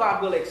the more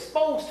God will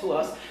expose to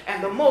us,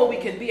 and the more we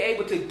can be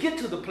able to get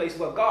to the place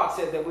where God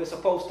says that we're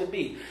supposed to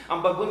be.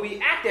 But when we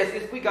act as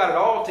if we got it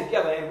all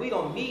together and we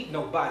don't need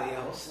nobody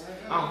else,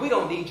 we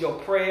don't need your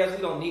prayers,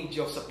 we don't need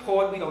your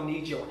support, we don't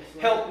need your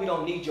help, we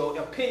don't need your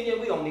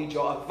opinion, we don't need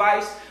your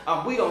advice,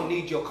 we don't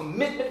need your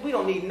commitment, we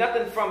don't need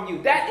nothing from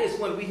you. That is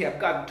when we have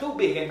gotten too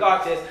big, and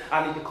God says,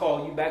 I need to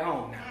call you back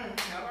home now.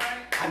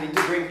 I need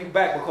to bring you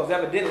back, because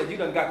evidently you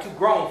done got too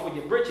grown for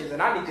your britches,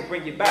 and I need to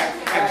bring you back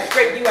and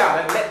straighten you out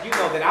and let you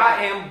know that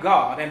I am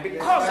God. And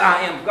because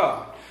I am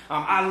God,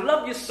 I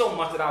love you so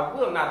much that I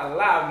will not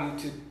allow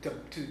you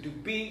to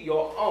be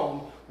your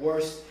own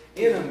worst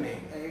enemy.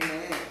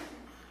 Amen.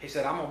 He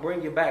said, I'm going to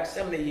bring you back.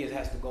 70 years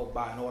has to go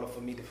by in order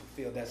for me to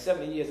fulfill that.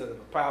 70 years is a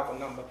powerful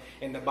number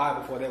in the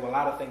Bible, for there were a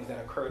lot of things that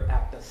occurred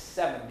after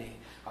 70.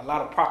 A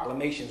lot of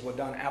proclamations were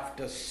done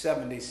after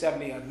 70.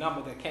 70, a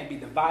number that can't be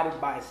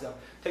divided by itself.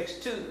 Takes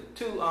two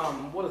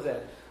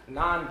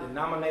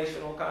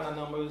non-denominational kind of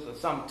numbers, or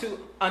two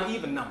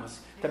uneven numbers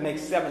to make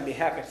 70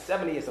 happen.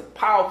 70 is a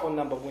powerful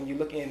number when you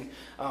look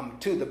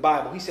to the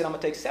Bible. He said, I'm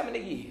going to take 70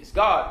 years.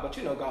 God, but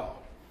you know God.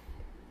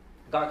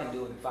 God can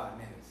do it in 5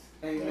 minutes.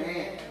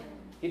 Amen.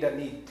 He doesn't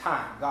need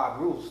time. God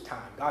rules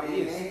time. God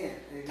is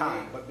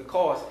time. But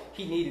because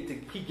he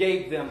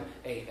gave them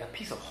a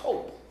piece of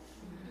hope,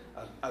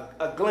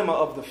 a glimmer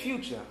of the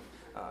future,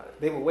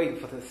 they were waiting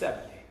for the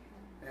 70.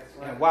 That's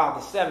right. And while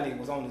the 70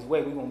 was on his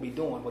way, we were going to be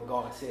doing what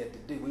God said to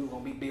do. We were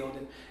going to be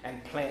building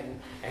and planting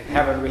and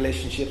having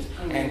relationships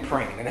and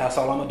praying. And that's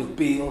all I'm going to do.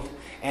 Build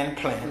and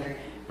plant.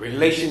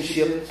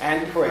 Relationship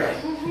and pray.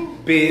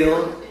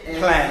 Build,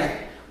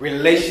 plant,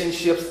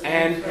 relationships,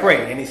 and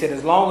pray. And he said,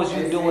 as long as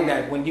you're doing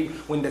that,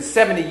 when the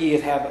 70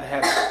 years have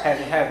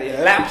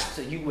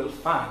elapsed, you will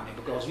find me,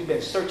 because you've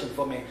been searching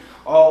for me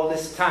all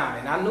this time.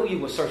 And I knew you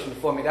were searching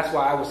for me. That's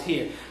why I was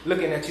here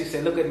looking at you,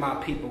 saying, look at my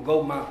people,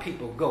 go.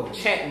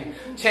 Chanting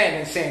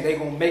and saying, they're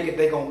going to make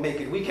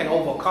it. We can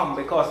overcome,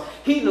 because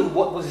he knew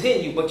what was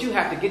in you. But you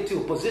have to get to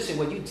a position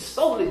where you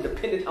solely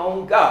dependent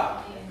on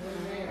God.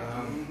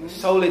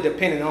 Solely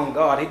dependent on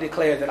God. He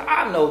declares that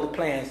I know the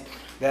plans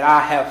that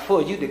I have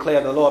for you, declare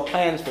the Lord,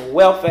 plans for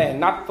welfare and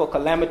not for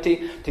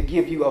calamity, to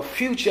give you a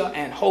future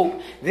and hope.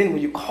 Then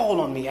when you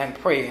call on me and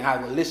pray, and I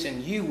will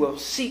listen, you will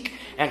seek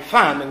and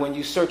find me. When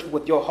you search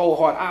with your whole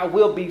heart, I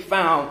will be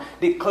found,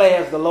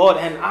 declares the Lord,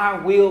 and I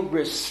will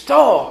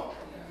restore.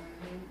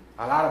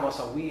 A lot of us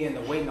are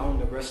waiting on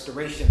the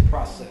restoration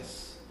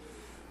process.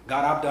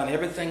 God, I've done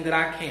everything that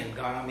I can.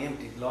 God, I'm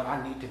empty. Lord,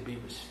 I need to be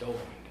restored.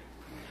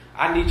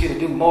 I need you to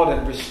do more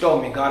than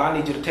restore me, God. I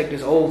need you to take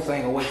this old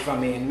thing away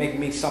from me and make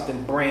me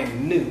something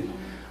brand new.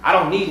 I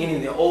don't need any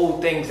of the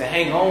old things to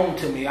hang on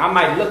to me. I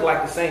might look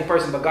like the same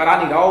person, but God,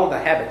 I need all the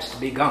habits to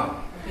be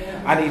gone.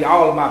 I need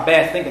all of my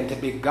bad thinking to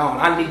be gone.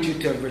 I need you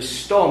to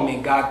restore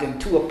me, God,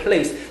 into a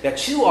place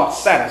that you are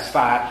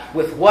satisfied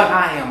with what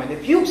I am. And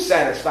if you're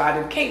satisfied,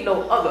 then can't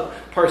no other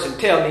person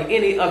tell me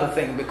any other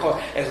thing,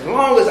 because as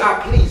long as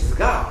I please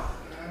God,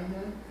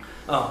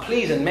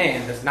 pleasing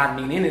man does not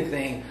mean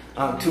anything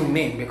to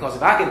me, because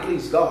if I can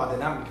please God,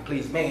 then I can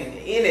please man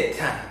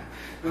anytime.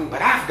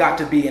 But I've got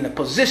to be in a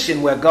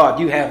position where, God,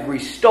 you have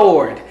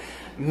restored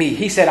me.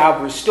 He said,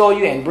 I'll restore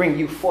you and bring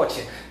you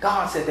fortune.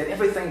 God said that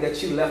everything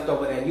that you left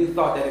over there, and you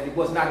thought that it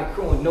was not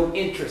accruing no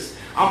interest,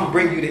 I'm going to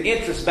bring you the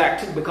interest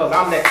back too, because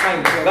I'm that kind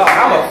of God.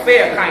 I'm a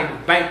fair kind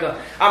of banker.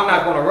 I'm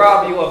not going to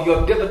rob you of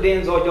your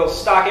dividends or your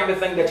stock,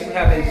 everything that you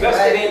have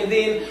invested in.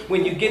 Then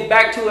when you get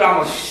back to it, I'm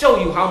going to show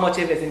you how much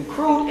it is in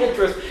accrued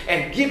interest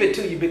and give it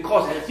to you,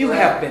 because you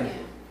have been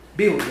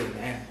building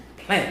and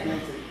planting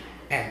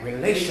and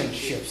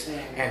relationships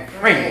and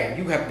praying.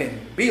 You have been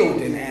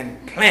building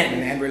and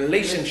planting and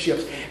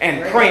relationships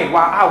and praying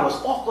while I was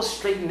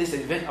orchestrating this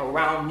event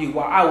around you,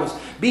 while I was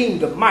being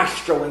the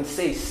maestro and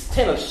say,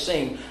 tenor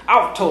sing,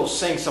 alto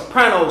sing,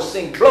 soprano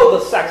sing, blow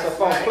the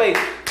saxophone, play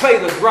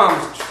the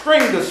drums,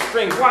 string the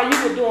strings. While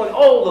you were doing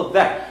all of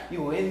that,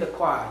 you were in the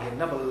choir. You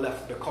never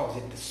left because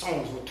the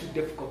songs were too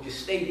difficult. You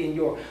stayed in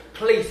your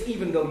place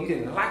even though you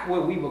didn't like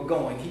where we were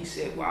going. He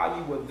said, while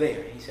you were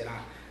there, he said, I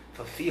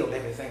fulfilled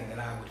everything that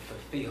I would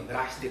fulfill, that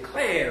I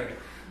declared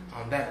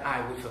that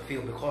I would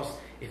fulfill, because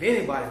if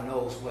anybody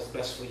knows what's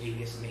best for you,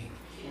 it's me.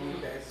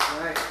 That's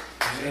right.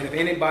 And if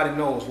anybody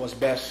knows what's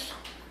best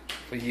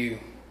for you,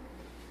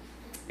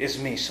 it's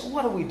me. So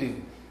what do we do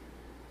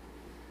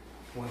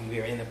when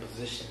we're in a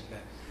position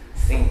that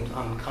seems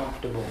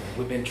uncomfortable?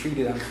 We've been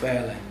treated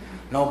unfairly.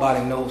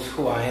 Nobody knows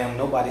who I am.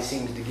 Nobody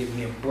seems to give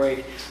me a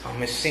break.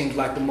 It seems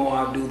like the more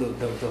I do,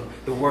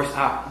 the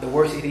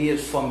worse it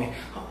is for me.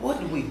 What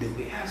do?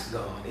 We ask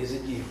God, is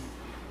it you?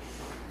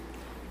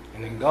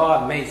 And then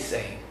God may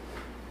say,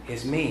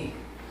 it's me.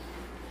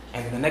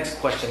 And then the next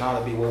question ought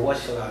to be, well, what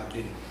shall I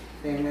do?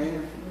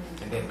 Amen.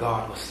 And then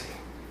God will say,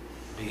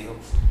 build,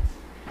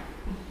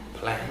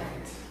 plant,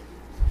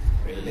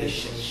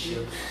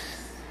 relationships,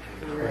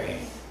 and pray.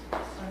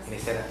 And he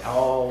said,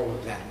 all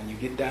of that, when you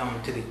get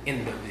down to the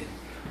end of it,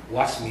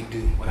 watch me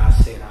do what I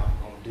said I'm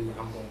going to do.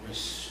 I'm going to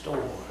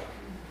restore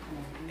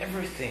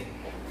everything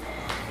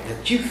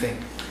that you think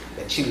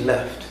that you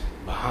left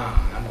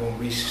behind. I'm going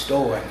to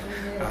restore it.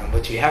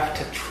 But you have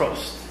to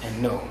trust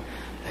and know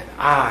that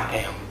I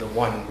am the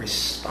one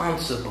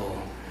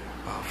responsible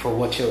for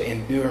what you're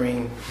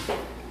enduring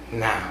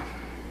now.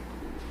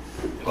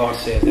 God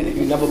says that if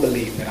you never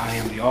believe that I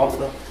am the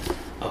author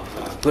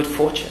of good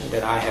fortune,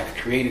 that I have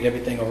created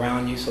everything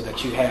around you so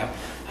that you have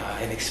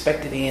an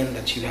expected end,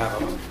 that you have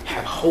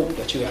hope,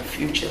 that you have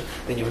future,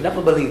 then you'll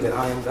never believe that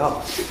I am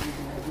God.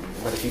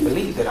 But if you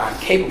believe that I'm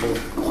capable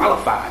and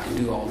qualified to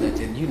do all that,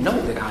 then you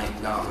know that I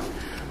am God.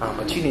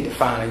 But you need to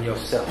find in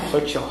yourself,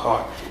 search your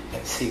heart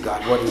and see,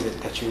 God, what is it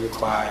that you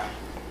require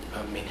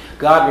of me?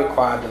 God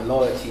required the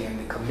loyalty and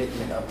the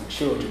commitment of the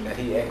children that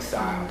he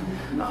exiled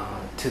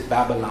to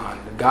Babylon.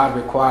 God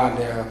required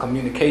their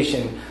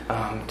communication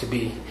to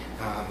be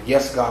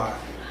yes, God,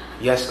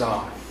 yes,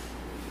 God,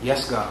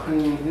 yes, God,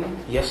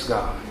 yes,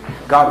 God.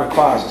 God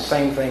requires the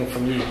same thing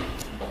from you.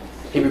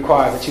 He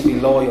requires that you be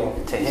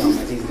loyal to him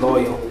as he's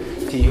loyal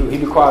to you. He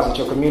requires that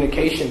your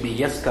communication be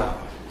yes, God,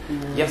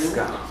 yes,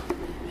 God,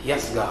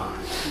 yes, God,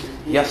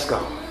 yes,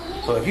 God.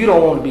 So if you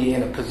don't want to be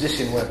in a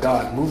position where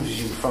God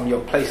moves you from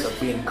your place of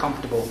being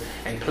comfortable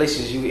and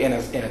places you in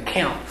a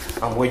camp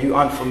where you're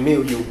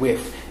unfamiliar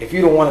with, if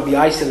you don't want to be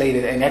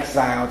isolated and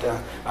exiled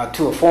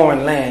to a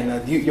foreign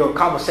land, your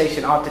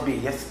conversation ought to be,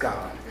 yes,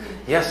 God,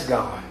 yes,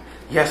 God,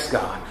 yes,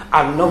 God.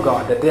 I know,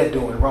 God, that they're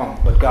doing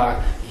wrong, but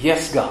God,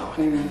 yes, God,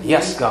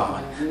 yes,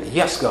 God,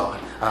 yes, God.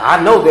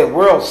 I know that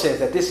world says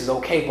that this is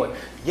okay, but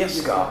yes,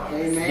 God,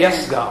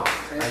 yes, God,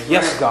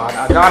 yes, God.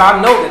 God,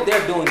 I know that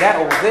they're doing that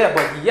over there,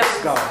 but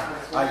yes,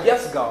 God,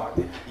 yes, God,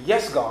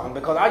 Yes, God,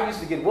 because I used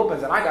to get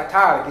whoopings and I got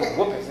tired of getting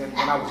whoopings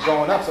when I was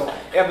growing up. So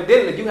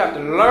evidently you have to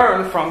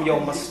learn from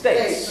your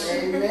mistakes.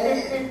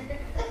 Amen.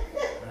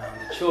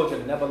 The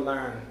children never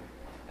learned.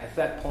 At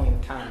that point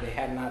in time, they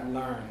had not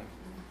learned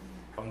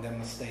from their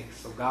mistakes.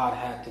 So God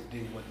had to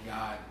do what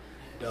God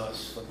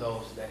does for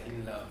those that he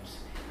loves.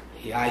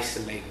 He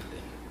isolated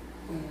them.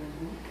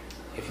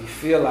 Mm-hmm. If you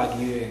feel like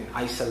you're in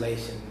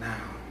isolation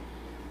now,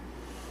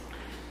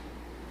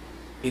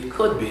 it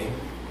could be,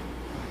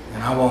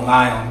 and I won't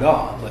lie on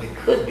God, but it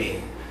could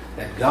be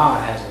that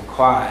God has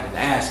required and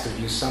asked of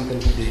you something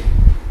to do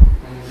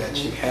that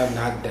you have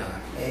not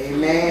done.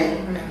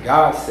 Amen. And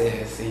God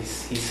says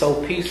he's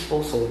so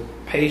peaceful, so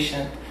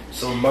patient,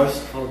 so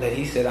merciful that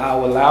he said, I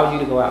will allow you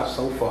to go out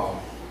so far.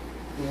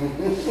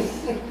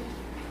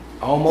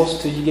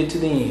 Almost till you get to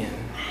the end.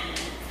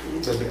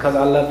 But because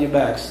I love you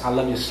back, I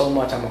love you so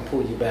much, I'm going to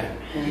pull you back.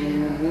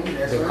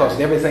 Because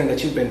everything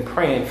that you've been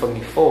praying for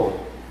me for,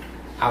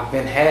 I've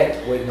been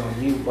waiting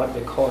on you, but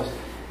because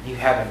you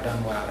haven't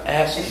done what I've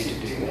asked you to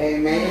do.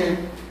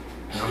 Amen.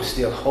 And I'm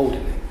still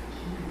holding it.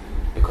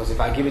 Because if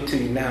I give it to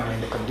you now in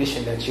the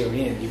condition that you're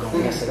in, you're going to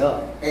mess it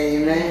up.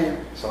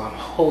 Amen. So I'm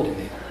holding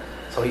it.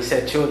 So he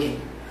said,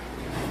 children,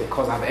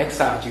 because I've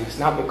exiled you, it's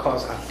not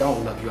because I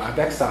don't love you. I've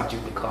exiled you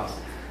because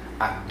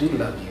I do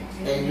love you.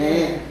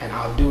 Amen. And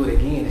I'll do it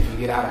again if you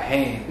get out of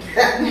hand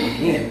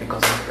again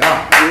because I'm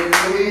God.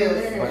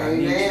 Yes, but I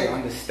need you to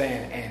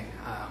understand and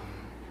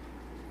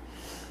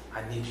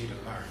I need you to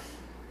learn.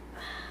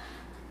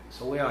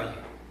 So where are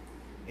you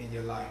in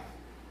your life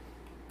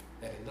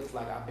that it looks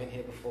like I've been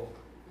here before?